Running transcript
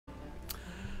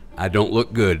I don't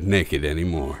look good naked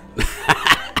anymore.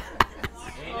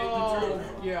 Oh,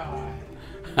 yeah.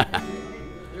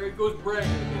 There it goes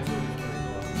bragging again.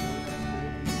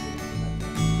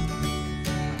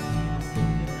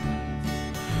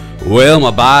 Well, my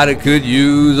body could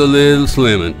use a little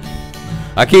slimming.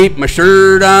 I keep my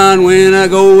shirt on when I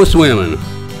go swimming,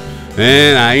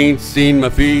 and I ain't seen my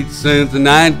feet since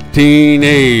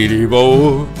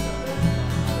 1984.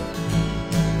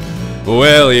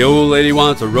 Well, the old lady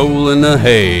wants a roll in the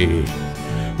hay.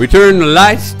 We turn the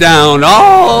lights down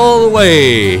all the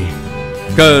way,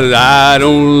 'cause I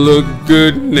don't look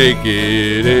good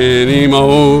naked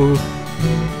anymore.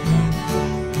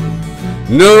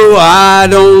 No, I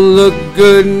don't look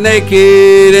good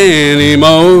naked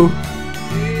anymore.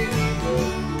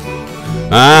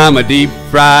 I'm a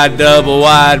deep-fried,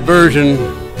 double-wide version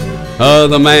of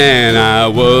the man I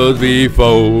was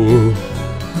before.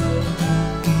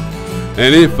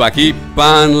 And if I keep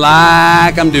on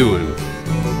like I'm doing,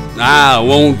 I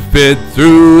won't fit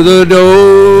through the door.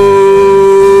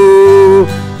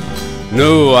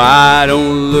 No, I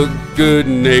don't look good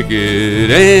naked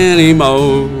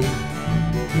anymore.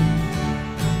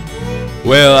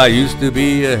 Well, I used to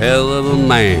be a hell of a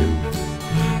man.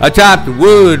 I chopped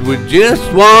wood with just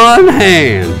one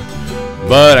hand,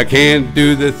 but I can't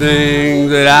do the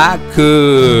things that I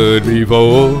could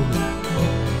before.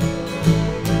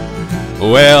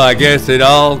 Well, I guess it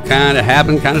all kind of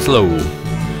happened kind of slow,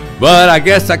 but I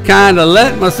guess I kind of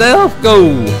let myself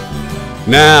go.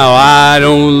 Now I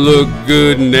don't look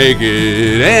good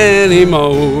naked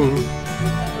anymore.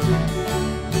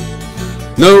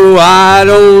 No, I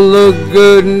don't look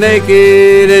good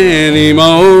naked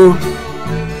anymore.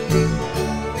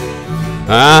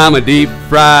 I'm a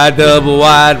deep-fried,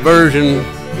 double-wide version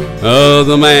of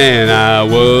the man I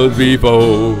was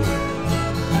before.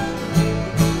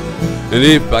 And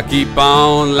if I keep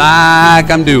on like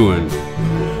I'm doing,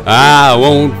 I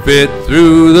won't fit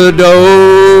through the door.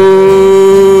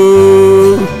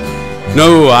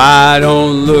 No, I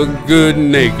don't look good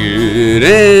naked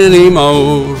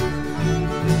anymore.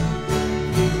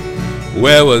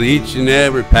 Well, with each and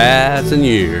every passing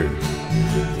year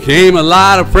came a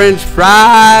lot of French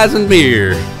fries and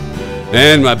beer,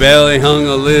 and my belly hung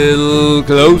a little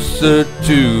closer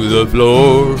to the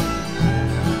floor.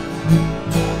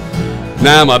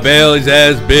 Now my belly's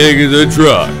as big as a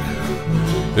truck,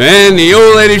 and the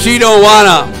old lady, she don't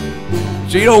wanna,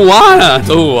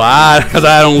 so why? 'Cause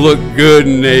I don't look good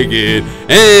naked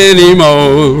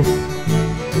anymore.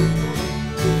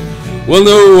 Well,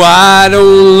 no, I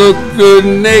don't look good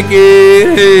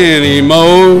naked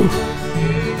anymore.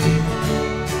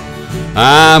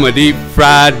 I'm a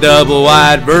deep-fried,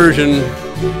 double-wide version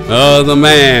of the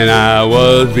man I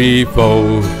was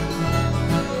before.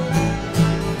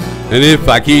 And if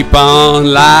I keep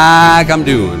on like I'm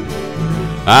doing,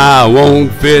 I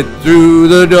won't fit through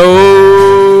the door.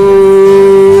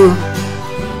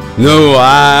 No,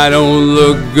 I don't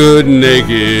look good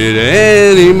naked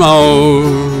anymore.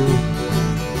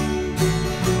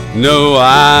 No,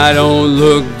 I don't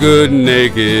look good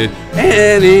naked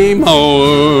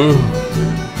anymore.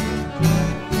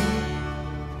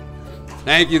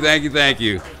 Thank you, thank you, thank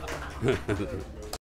you.